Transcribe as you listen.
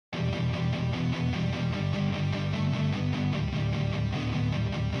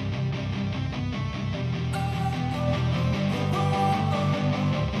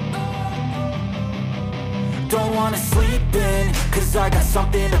wanna sleep in, cause I got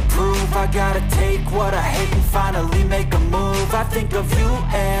something to prove. I gotta take what I hate and finally make a move. I think of you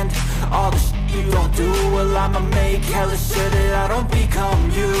and all the shit you don't do. Well, I'ma make hella sure that I don't become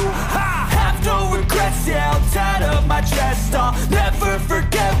you. I have no regrets, yeah, I'll tie up my chest. I'll never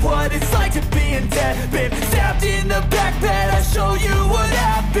forget what it's like to be in debt. Been stabbed in the back bed, I'll show you what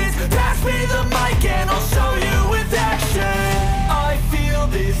happens. Pass me the mic and I'll show you with action. I feel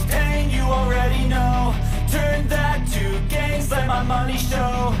this pain, you already know. Turn that to gains, let my money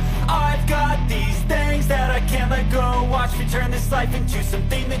show. I've got these things that I can't let go. Watch me turn this life into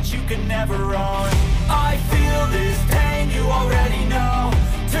something that you can never own. I feel this pain, you already know.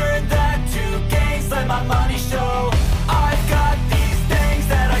 Turn that to gains, let my money show. I've got these things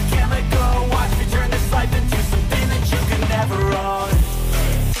that I can't let go. Watch me turn this life into something that you can never own.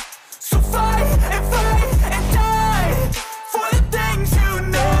 So fight and die for the things you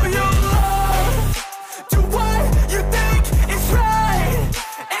know you love. Do what you think is right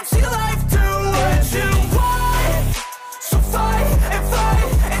and see life do what you want. So fight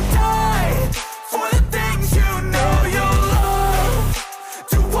and die for the things you know you love.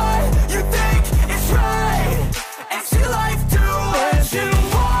 Do what you think is right and see life do what you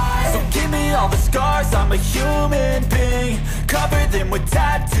want. So give me all the scars, I'm a human being. Cover them with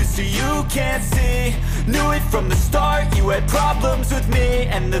tattoos so you can't see. Knew it from the start, you had problems with me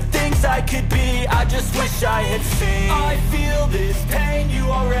and the things I could be, I just wish I had seen. I feel this pain, you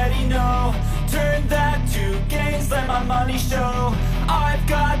already know. Turn that to gains, let my money show. I've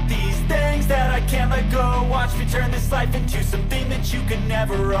got these things that I can't let go. Watch me turn this life into something that you can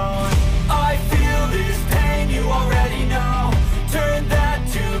never own. I feel this pain, you already know. Turn that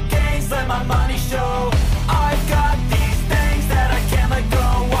to gains, let my money show. I've got these things that I can't let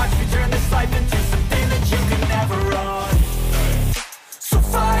go. Watch me turn this life into something that you can never own. So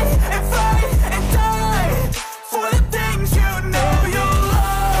fight and die for the things you know you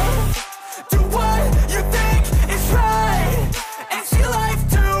love. Do what you think is right and see life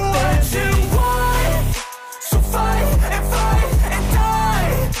do what you want. So fight and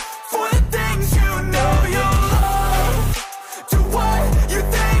die for the things you know you love. Do what you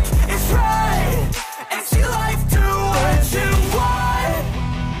think is right and see life do what you want.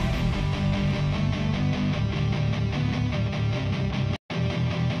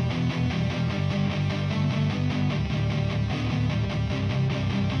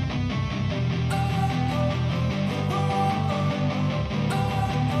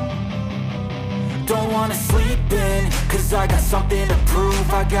 Don't wanna sleep in, cause I got something to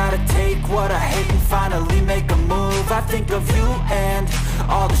prove. I gotta take what I hate and finally make a move. I think of you and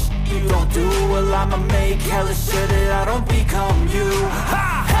all the shit you don't do. Well, I'ma make hella sure that I don't become you.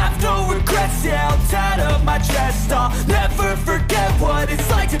 I have no regrets, yeah, I'll tie up my chest. I'll never forget what it's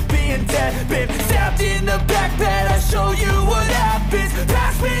like to be in debt. Been stabbed in the back bed, I'll show you what happens.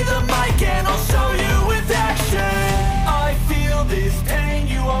 Pass me the mic and I'll show you with action. I feel this pain,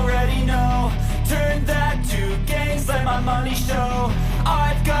 you already know. Turn that to gains, let my money show.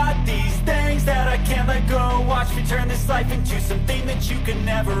 I've got these things that I can't let go. Watch me turn this life into something that you can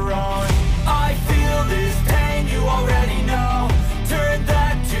never own. I feel this pain, you